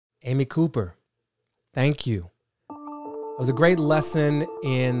Amy Cooper, thank you. It was a great lesson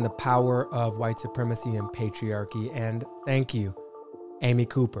in the power of white supremacy and patriarchy. And thank you, Amy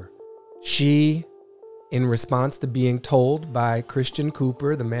Cooper. She, in response to being told by Christian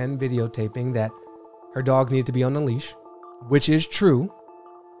Cooper, the man videotaping, that her dogs need to be on a leash, which is true,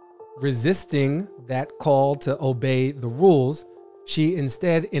 resisting that call to obey the rules, she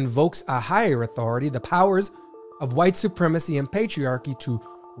instead invokes a higher authority, the powers of white supremacy and patriarchy, to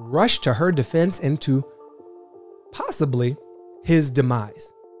rush to her defense and to possibly his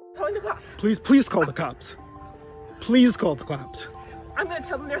demise. Calling the cops. Please call the cops. Please call the cops. I'm going to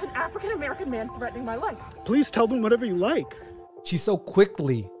tell them there's an African-American man threatening my life. Please tell them whatever you like. She so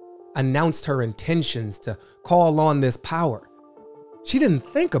quickly announced her intentions to call on this power. She didn't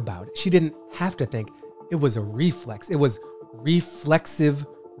think about it. She didn't have to think. It was a reflex. It was reflexive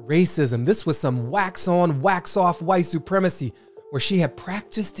racism. This was some wax on, wax off white supremacy where she had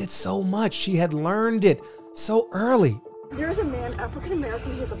practiced it so much. She had learned it so early. There's a man,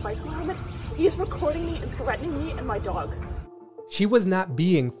 African-American, he has a bicycle helmet. He is recording me and threatening me and my dog. She was not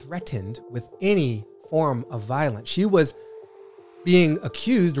being threatened with any form of violence. She was being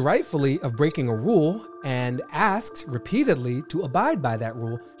accused rightfully of breaking a rule and asked repeatedly to abide by that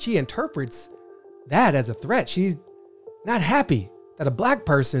rule. She interprets that as a threat. She's not happy that a black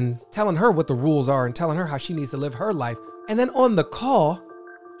person telling her what the rules are and telling her how she needs to live her life. And then on the call,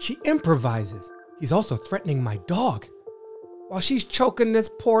 she improvises. He's also threatening my dog while she's choking this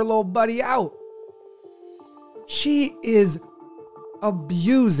poor little buddy out. She is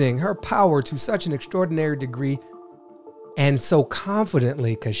abusing her power to such an extraordinary degree, and so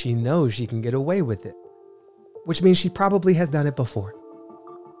confidently, because she knows she can get away with it, which means she probably has done it before.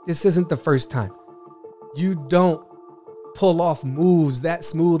 This isn't the first time. You don't pull off moves that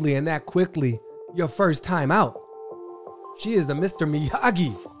smoothly and that quickly your first time out. She is the Mr.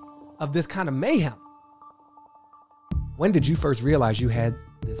 Miyagi of this kind of mayhem. When did you first realize you had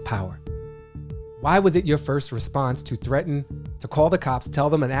this power? Why was it your first response to threaten, to call the cops, tell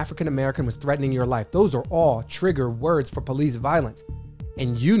them an African-American was threatening your life? Those are all trigger words for police violence,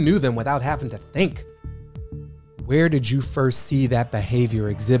 and you knew them without having to think. Where did you first see that behavior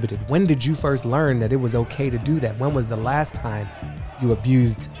exhibited? When did you first learn that it was okay to do that? When was the last time you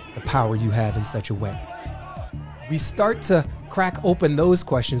abused the power you have in such a way? We start to crack open those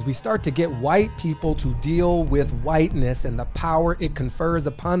questions. We start to get white people to deal with whiteness and the power it confers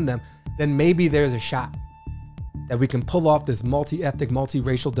upon them. Then maybe there's a shot that we can pull off this multi-ethnic,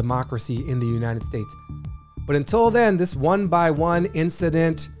 multiracial democracy in the United States. But until then, this one by one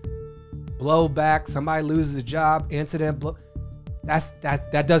incident, blowback, somebody loses a job, incident,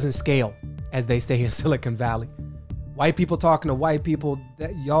 that doesn't scale, as they say in Silicon Valley. White people talking to white people,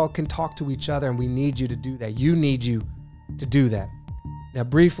 that y'all can talk to each other, and we need you to do that. You need you to do that. Now,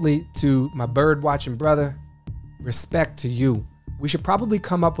 briefly, to my bird watching brother, respect to you. We should probably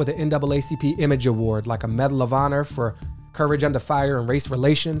come up with an NAACP Image Award, like a Medal of Honor for courage under fire and race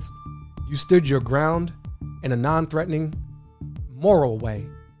relations. You stood your ground in a non-threatening, moral way.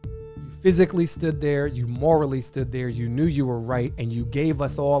 You physically stood there, you morally stood there, you knew you were right, and you gave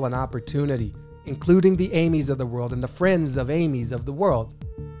us all an opportunity, including the Amy's of the world and the friends of Amy's of the world,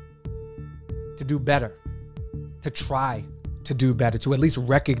 to do better, to try to do better, to at least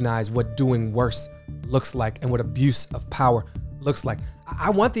recognize what doing worse looks like and what abuse of power looks like. I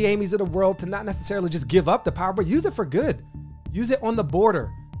want the Amy's of the world to not necessarily just give up the power, but use it for good. Use it on the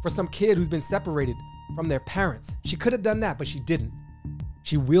border for some kid who's been separated from their parents. She could have done that, but she didn't.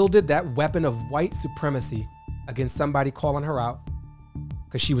 She wielded that weapon of white supremacy against somebody calling her out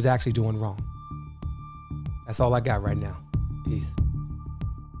because she was actually doing wrong. That's all I got right now. Peace.